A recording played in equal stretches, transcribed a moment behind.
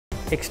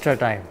extra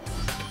time.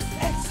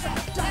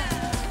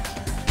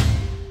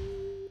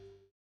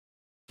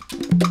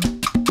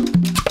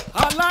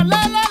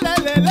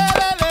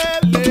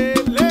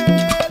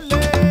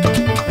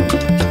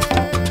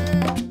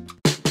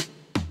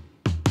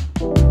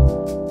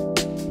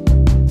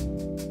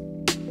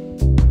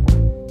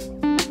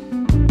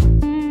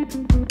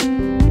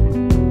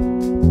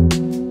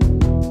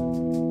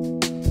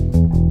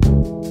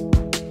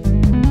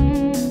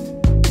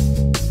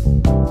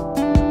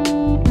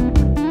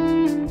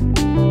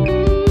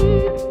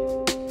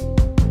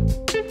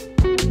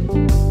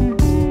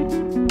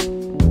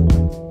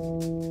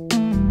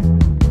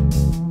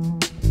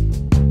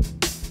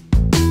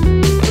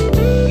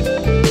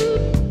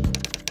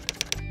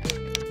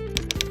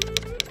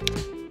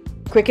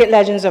 Cricket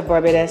Legends of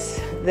Barbados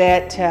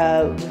that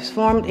was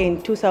formed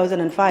in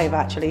 2005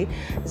 actually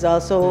is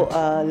also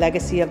a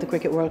legacy of the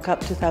Cricket World Cup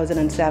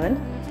 2007,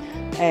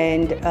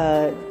 and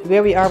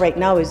where we are right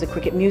now is the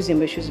Cricket Museum,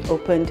 which was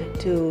opened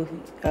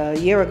a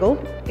year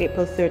ago,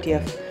 April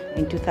 30th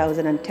in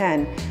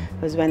 2010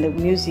 was when the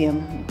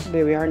museum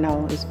where we are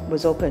now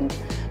was opened.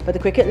 But the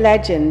Cricket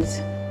Legends,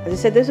 as I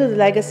said, this was the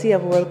legacy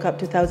of World Cup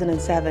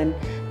 2007,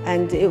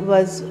 and it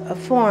was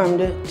formed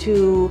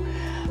to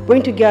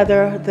bring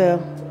together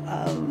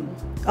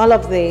all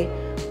of the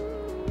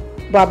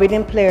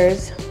Barbadian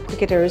players,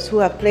 cricketers who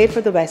have played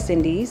for the West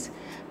Indies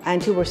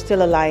and who were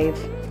still alive,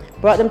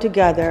 brought them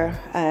together,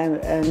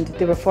 and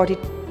there were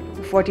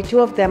 42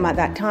 of them at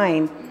that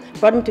time,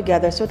 brought them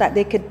together so that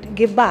they could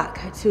give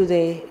back to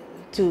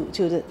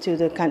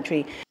the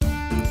country.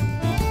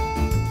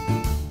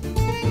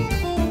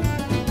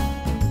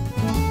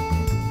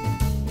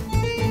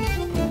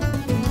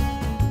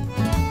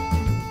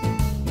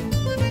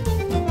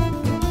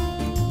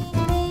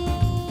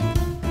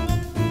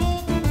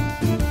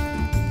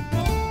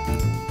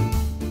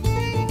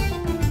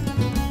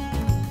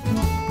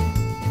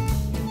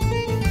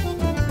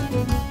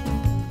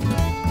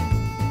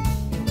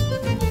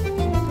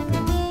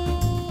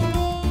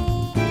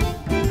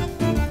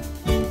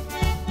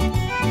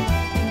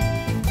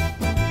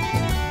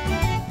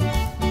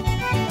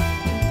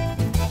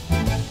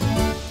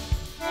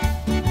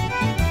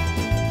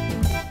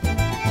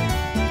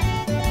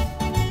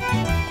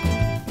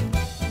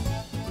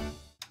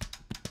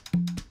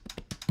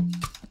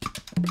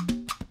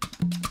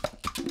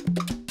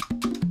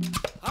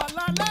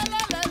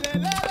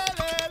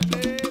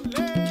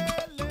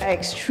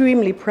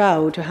 Extremely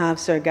proud to have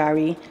Sir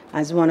Gary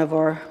as one of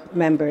our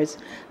members.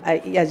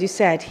 As you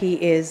said, he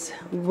is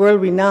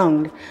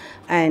world-renowned,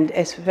 and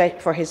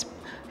for his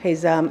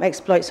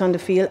exploits on the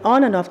field,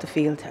 on and off the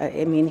field.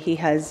 I mean, he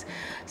has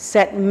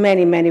set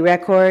many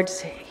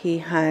records. He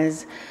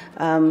has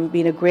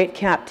been a great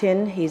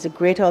captain. He's a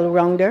great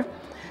all-rounder.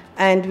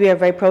 And we are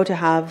very proud to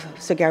have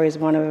Sir Gary as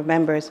one of our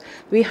members.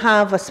 We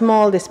have a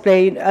small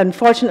display.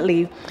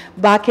 Unfortunately,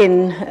 back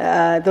in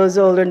those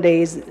olden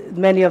days,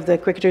 many of the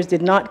cricketers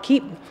did not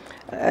keep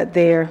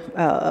their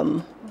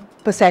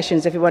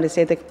possessions, if you want to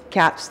say, the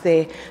caps,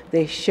 the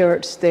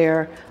shirts,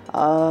 their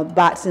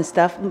bats and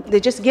stuff. They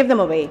just give them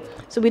away.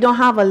 So we don't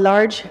have a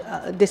large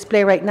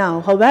display right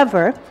now.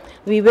 However,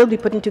 we will be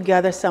putting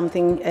together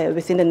something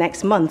within the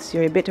next month. So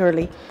you're a bit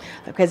early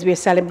because we are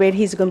celebrating.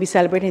 He's going to be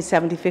celebrating his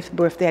 75th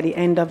birthday at the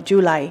end of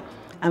July,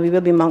 and we will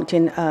be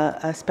mounting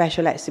a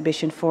special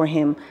exhibition for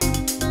him.